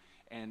to.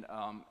 And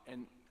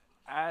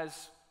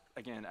as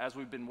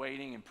we've been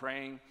waiting and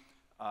praying,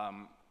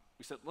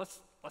 we said, let's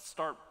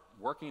start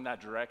working that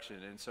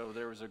direction. And so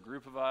there was a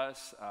group of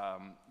us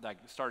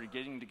that started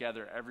getting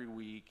together every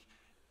week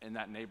in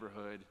that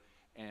neighborhood.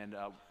 And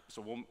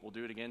so we'll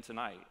do it again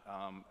tonight.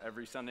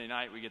 Every Sunday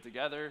night we get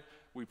together,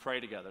 we pray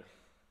together.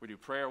 We do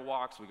prayer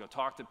walks. We go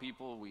talk to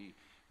people.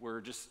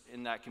 We're just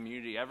in that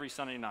community every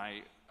Sunday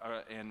night,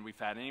 and we've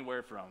had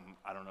anywhere from,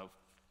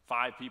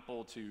 5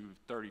 people to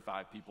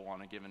 35 people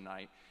on a given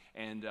night.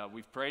 And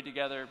we've prayed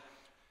together,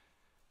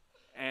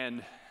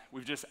 and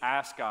we've just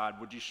asked God,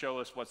 would you show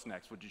us what's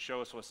next? Would you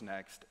show us what's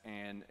next?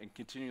 And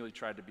continually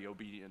tried to be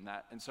obedient in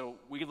that. And so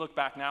we look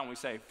back now and we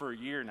say, for a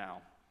year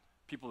now,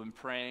 people have been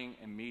praying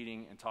and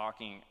meeting and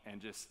talking,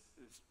 and just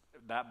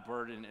that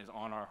burden is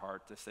on our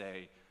heart to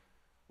say,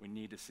 we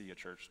need to see a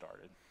church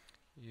started.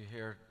 You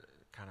hear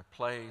kind of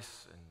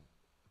place and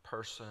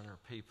person or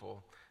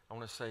people. I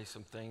want to say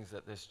some things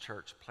that this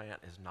church plant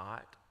is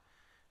not.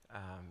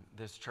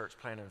 This church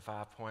plant in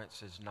 5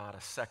 Points is not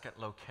a second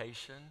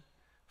location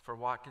for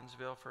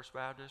Watkinsville First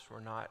Baptist. We're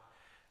not.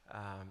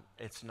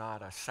 It's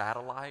not a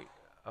satellite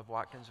of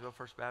Watkinsville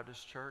First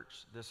Baptist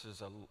Church. This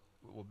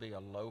will be a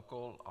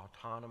local,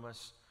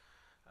 autonomous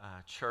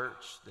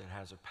church that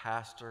has a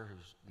pastor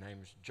whose name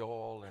is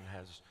Joel and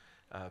has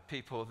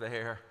people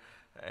there,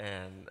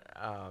 and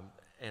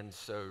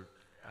so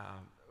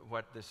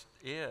what this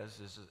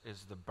is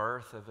the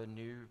birth of a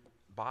new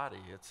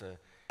body.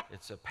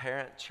 It's a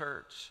parent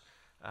church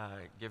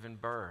giving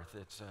birth.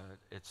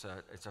 It's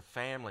a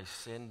family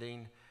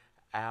sending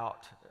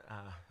out.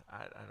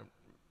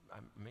 I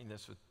mean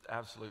this with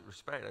absolute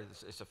respect.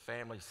 It's a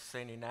family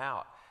sending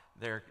out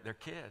their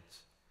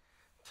kids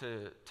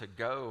to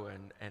go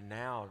and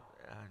now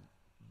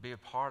be a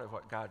part of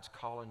what God's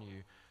calling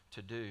you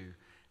to do.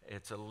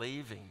 It's a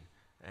leaving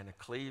and a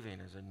cleaving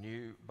as a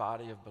new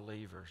body of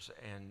believers.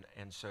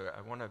 And so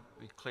I want to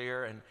be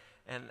clear, and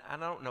I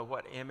don't know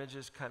what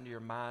images come to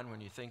your mind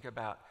when you think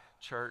about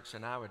church,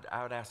 and I would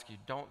ask you,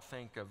 don't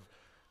think of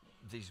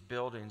these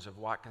buildings of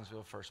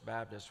Watkinsville First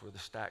Baptist with a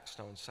stacked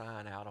stone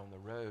sign out on the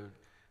road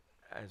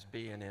as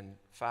being in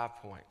 5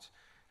 Points.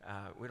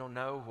 We don't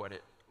know what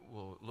it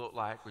will look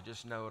like. We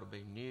just know it'll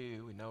be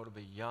new. We know it'll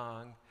be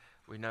young.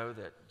 We know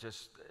that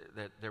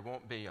there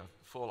won't be a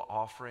full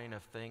offering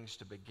of things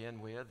to begin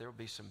with. There will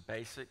be some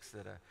basics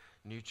that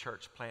a new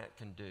church plant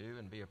can do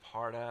and be a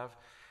part of,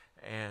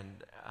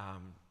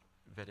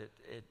 but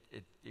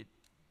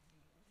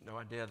no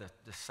idea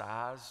the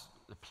size,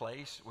 the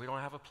place. We don't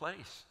have a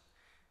place.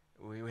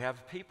 We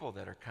have people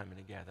that are coming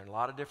together, and a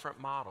lot of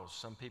different models.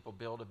 Some people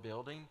build a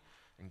building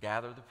and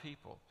gather the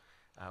people.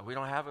 We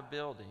don't have a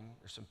building.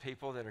 There's some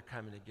people that are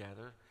coming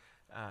together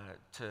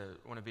to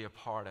want to be a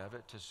part of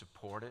it, to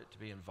support it, to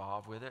be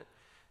involved with it.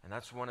 And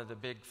that's one of the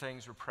big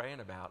things we're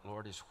praying about,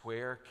 Lord, is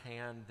where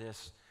can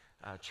this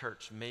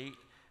church meet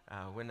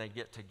when they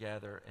get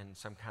together in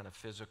some kind of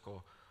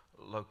physical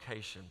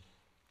location.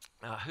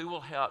 Who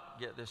will help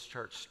get this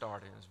church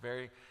started? It's a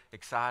very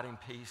exciting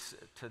piece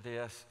to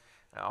this.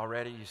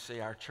 Already you see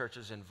our church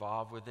is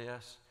involved with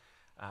this.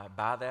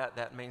 By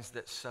that means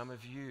that some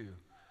of you,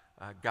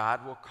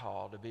 God will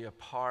call to be a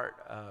part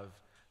of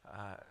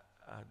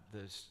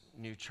this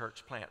new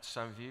church plant.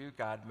 Some of you,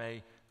 God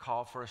may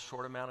call for a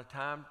short amount of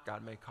time.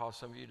 God may call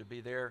some of you to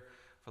be there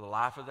for the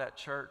life of that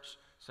church.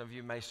 Some of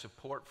you may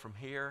support from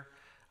here.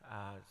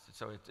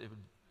 So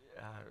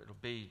it'll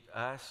be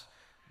us.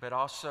 But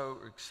also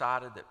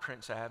excited that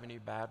Prince Avenue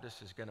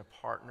Baptist is going to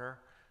partner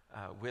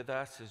with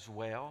us as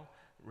well.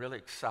 Really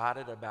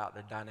excited about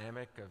the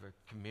dynamic of a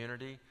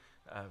community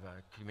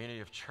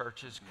of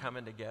churches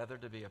coming together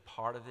to be a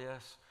part of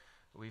this.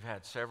 We've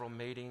had several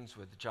meetings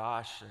with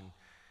Josh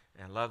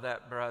and love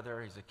that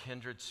brother. He's a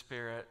kindred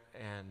spirit,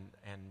 and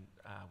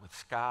with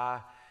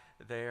Sky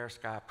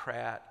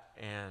Pratt,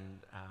 and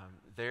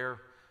they're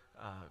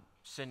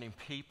sending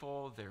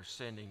people. They're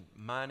sending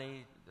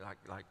money,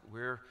 like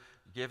we're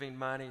giving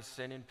money,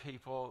 sending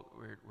people.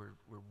 We're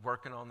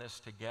working on this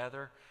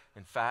together.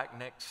 In fact,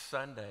 next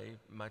Sunday,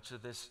 much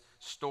of this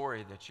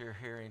story that you're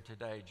hearing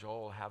today,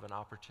 Joel will have an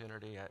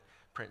opportunity at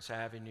Prince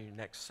Avenue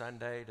next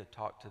Sunday to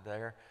talk to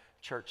their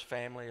church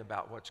family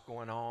about what's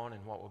going on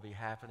and what will be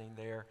happening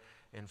there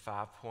in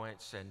 5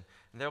 Points. And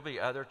there'll be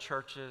other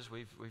churches.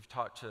 We've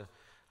talked to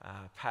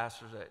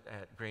pastors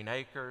at Green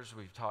Acres.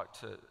 We've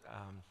talked to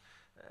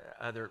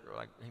other,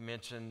 like he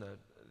mentioned,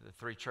 the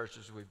 3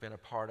 churches we've been a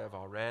part of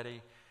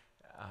already.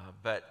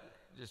 But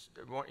just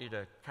want you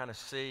to kind of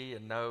see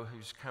and know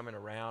who's coming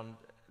around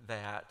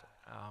that.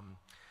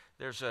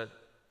 There's a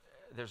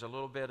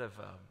little bit of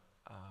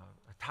a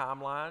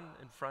timeline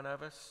in front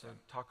of us. So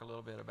talk a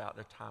little bit about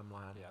the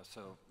timeline. Yeah.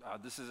 So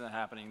this isn't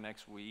happening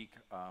next week.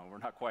 We're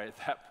not quite at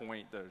that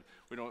point.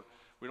 We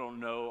don't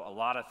know a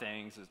lot of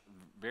things. It's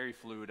very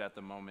fluid at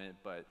the moment.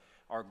 But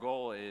our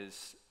goal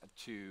is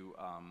to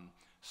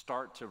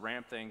start to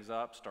ramp things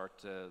up. Start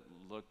to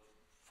look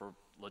for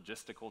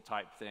logistical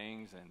type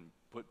things and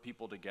put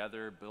people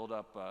together, build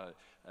up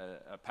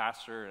a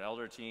pastor, an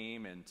elder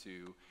team, and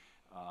to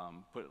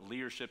put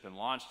leadership and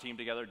launch team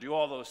together, do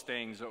all those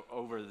things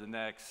over the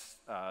next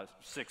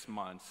 6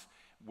 months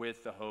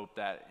with the hope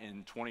that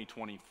in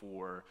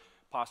 2024,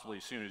 possibly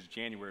as soon as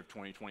January of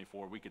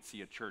 2024, we could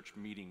see a church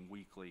meeting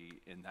weekly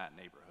in that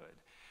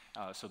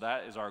neighborhood. So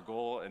that is our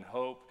goal and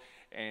hope,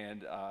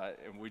 and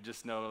we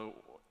just know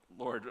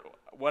Lord,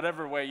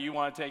 whatever way you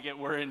want to take it,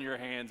 we're in your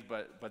hands,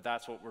 but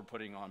that's what we're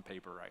putting on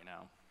paper right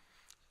now.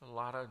 A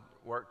lot of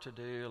work to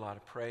do, a lot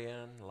of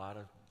praying, a lot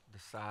of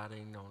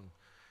deciding on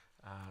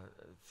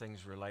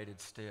things related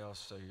still.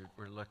 So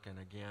we're looking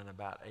again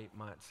about 8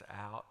 months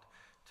out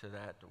to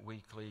that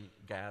weekly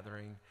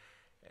gathering.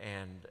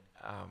 And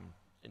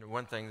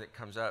one thing that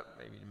comes up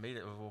maybe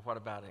immediately, well, what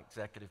about an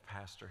executive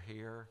pastor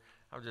here?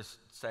 I would just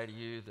say to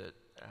you that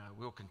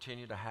we'll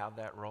continue to have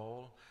that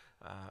role.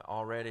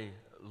 Already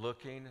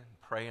looking,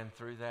 praying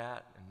through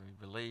that, and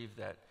we believe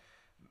that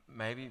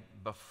maybe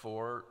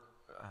before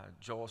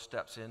Joel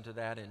steps into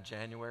that in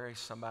January,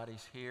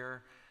 somebody's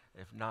here.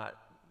 If not,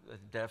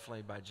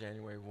 definitely by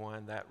January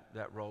 1,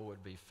 that role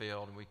would be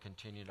filled, and we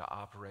continue to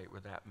operate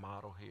with that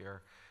model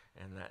here,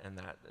 and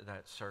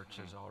that search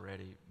has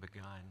already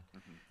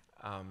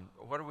begun.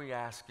 What are we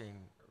asking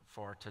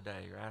for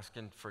today? We're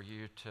asking for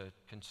you to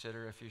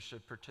consider if you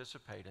should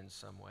participate in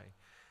some way,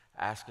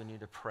 asking you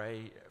to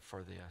pray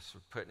for this.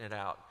 We're putting it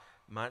out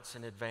months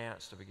in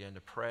advance to begin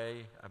to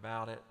pray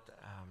about it.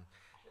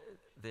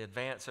 The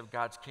advance of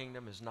God's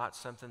kingdom is not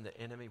something the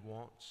enemy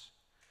wants.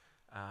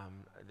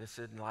 This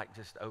isn't like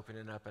just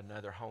opening up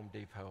another Home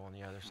Depot on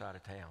the other side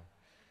of town.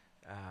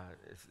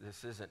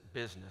 This isn't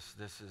business.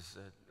 This is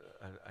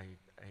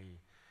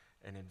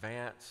an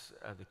advance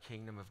of the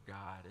kingdom of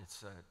God.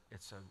 It's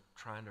a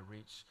trying to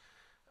reach,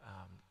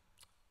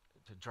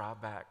 to draw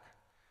back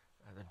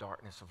the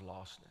darkness of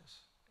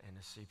lostness and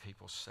to see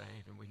people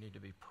saved. And we need to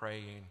be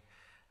praying.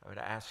 I would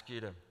ask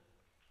you to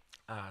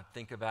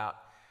think about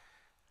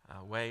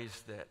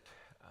ways that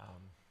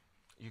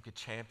you could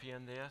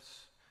champion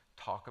this,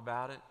 talk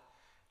about it,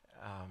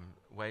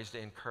 ways to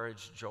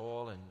encourage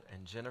Joel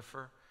and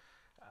Jennifer.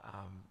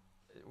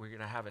 We're going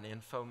to have an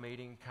info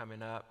meeting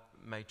coming up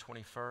May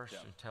 21st. Yeah.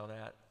 And tell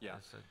that.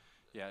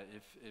 Yeah.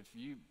 If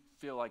you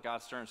feel like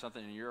God's stirring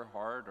something in your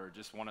heart or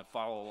just want to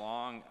follow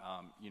along,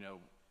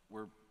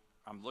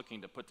 I'm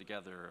looking to put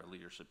together a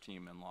leadership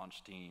team and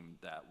launch team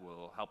that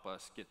will help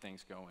us get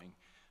things going.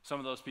 Some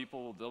of those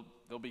people,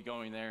 they'll be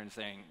going there and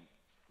saying,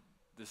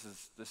 this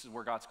is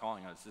where God's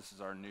calling us. This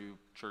is our new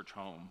church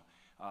home.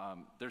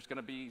 There's going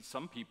to be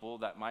some people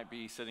that might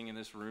be sitting in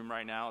this room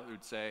right now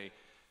who'd say,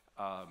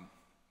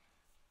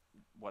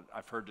 what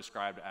I've heard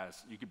described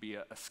as, you could be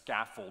a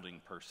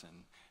scaffolding person.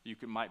 You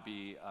might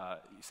be,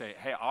 you say,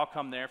 hey, I'll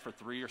come there for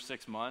 3 or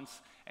 6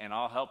 months and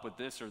I'll help with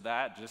this or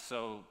that, just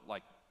so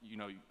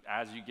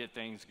as you get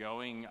things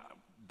going,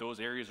 those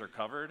areas are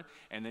covered,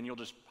 and then you'll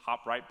just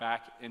hop right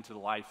back into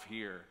life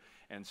here.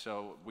 And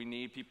so we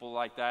need people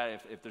like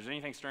that. If there's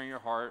anything stirring your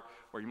heart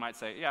where you might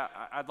say, yeah,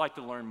 I'd like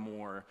to learn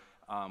more,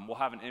 we'll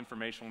have an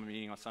informational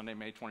meeting on Sunday,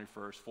 May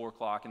 21st, 4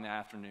 o'clock in the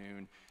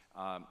afternoon.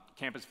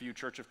 Campus View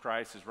Church of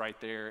Christ is right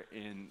there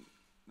in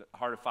the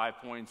heart of 5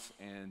 Points,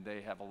 and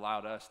they have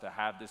allowed us to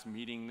have this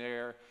meeting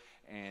there.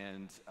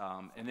 And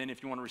then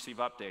if you want to receive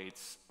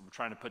updates, we're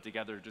trying to put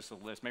together just a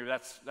list. Maybe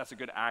that's a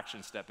good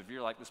action step. If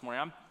you're like, this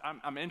morning,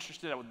 I'm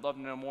interested, I would love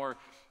to know more,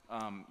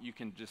 you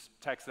can just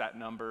text that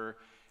number,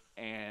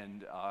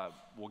 and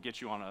we'll get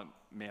you on a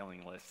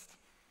mailing list.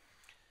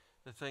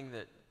 The thing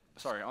that...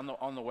 Sorry,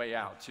 on the way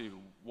out, too,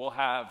 we'll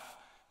have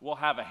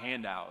a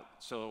handout.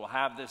 So we'll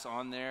have this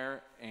on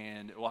there,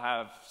 and we'll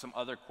have some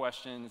other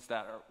questions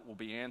that will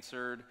be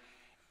answered,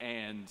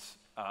 and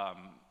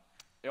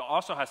it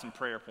also has some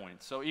prayer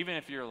points. So even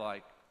if you're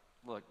like,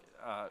 look,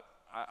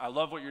 I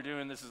love what you're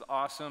doing, this is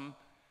awesome,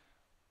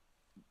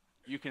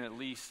 you can at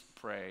least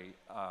pray.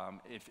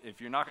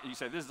 If you're not, you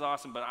say, this is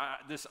awesome, but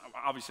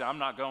obviously I'm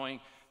not going,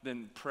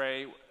 then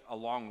pray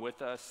along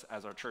with us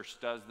as our church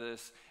does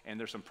this, and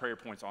there's some prayer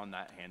points on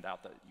that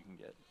handout that you can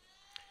get.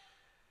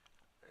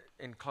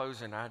 In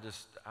closing, I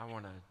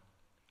want to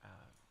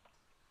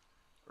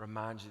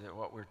remind you that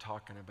what we're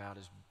talking about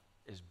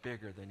is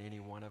bigger than any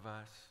one of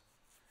us.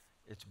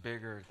 It's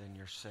bigger than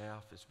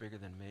yourself. It's bigger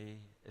than me.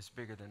 It's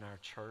bigger than our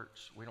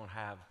church. We don't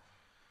have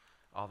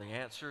all the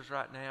answers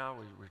right now.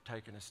 We're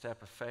taking a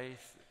step of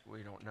faith.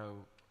 We don't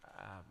know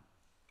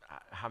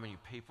how many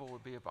people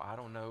would be. I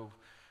don't know.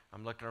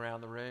 I'm looking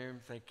around the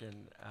room thinking,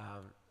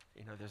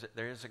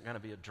 there isn't going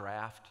to be a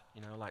draft.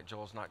 Like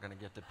Joel's not going to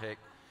get to pick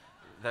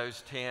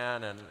those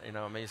 10,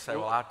 and me say,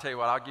 well, I'll tell you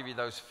what, I'll give you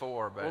those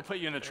 4. But we'll put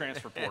you in the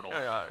transfer portal.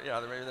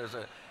 Maybe there's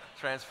a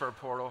transfer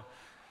portal.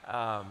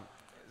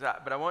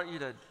 But I want you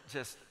to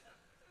just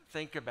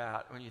think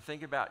about, when you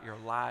think about your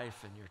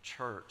life and your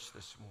church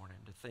this morning,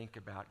 to think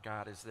about,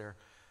 God, is there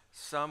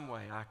some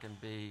way I can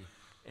be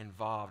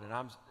involved?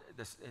 And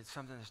it's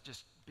something that's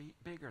just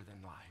bigger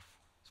than life.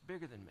 It's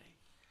bigger than me.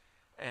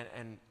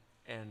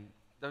 And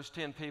those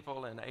 10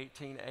 people in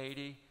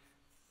 1880,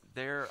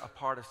 they're a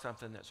part of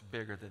something that's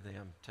bigger than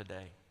them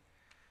today.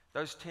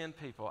 Those 10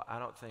 people, I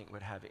don't think,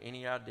 would have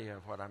any idea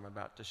of what I'm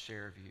about to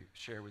share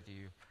with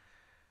you.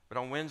 But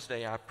on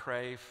Wednesday, I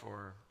pray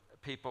for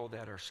people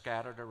that are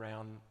scattered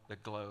around the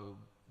globe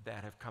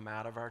that have come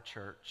out of our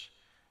church,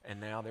 and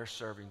now they're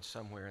serving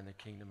somewhere in the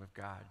kingdom of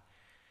God.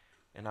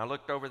 And I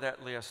looked over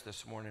that list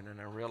this morning,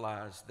 and I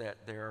realized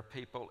that there are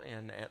people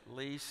in at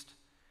least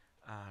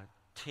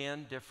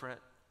 10 different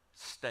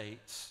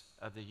states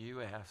of the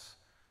U.S.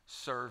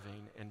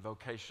 serving in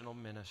vocational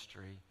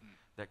ministry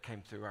that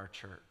came through our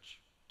church.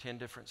 10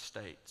 different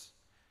states.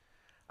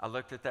 I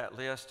looked at that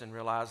list and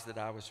realized that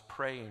I was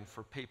praying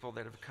for people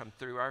that have come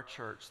through our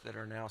church that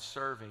are now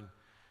serving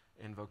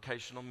in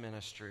vocational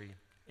ministry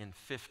in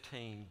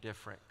 15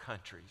 different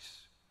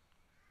countries.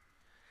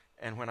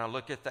 And when I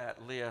look at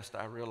that list,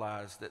 I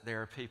realize that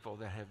there are people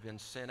that have been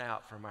sent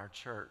out from our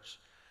church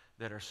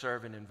that are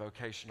serving in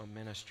vocational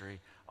ministry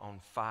on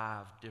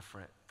 5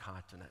 different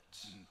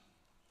continents.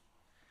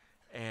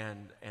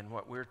 And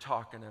what we're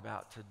talking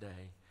about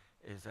today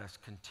is us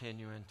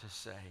continuing to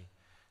say,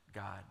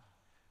 God,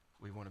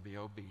 we want to be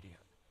obedient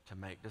to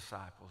make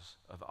disciples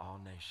of all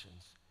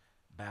nations,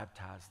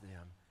 baptize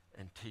them,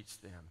 and teach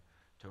them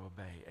to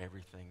obey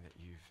everything that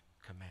you've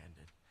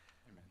commanded.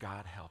 Amen.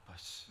 God, help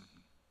us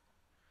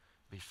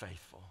be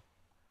faithful.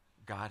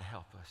 God,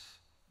 help us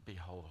be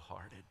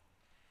wholehearted.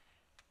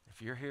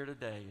 If you're here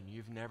today and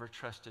you've never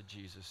trusted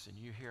Jesus and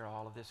you hear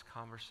all of this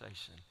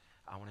conversation,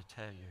 I want to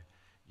tell you,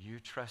 you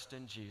trust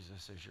in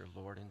Jesus as your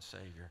Lord and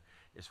Savior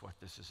is what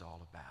this is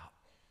all about.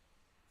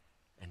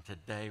 And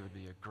today would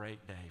be a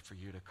great day for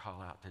you to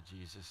call out to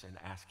Jesus and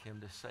ask him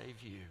to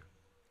save you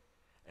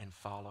and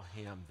follow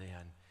him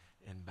then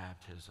in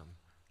baptism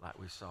like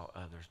we saw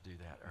others do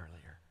that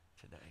earlier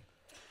today.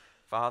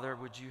 Father,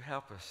 would you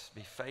help us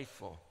be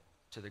faithful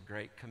to the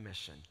Great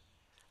Commission?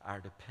 Our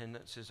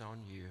dependence is on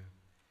you.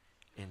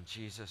 In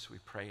Jesus we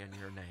pray in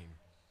your name.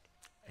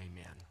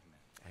 Amen.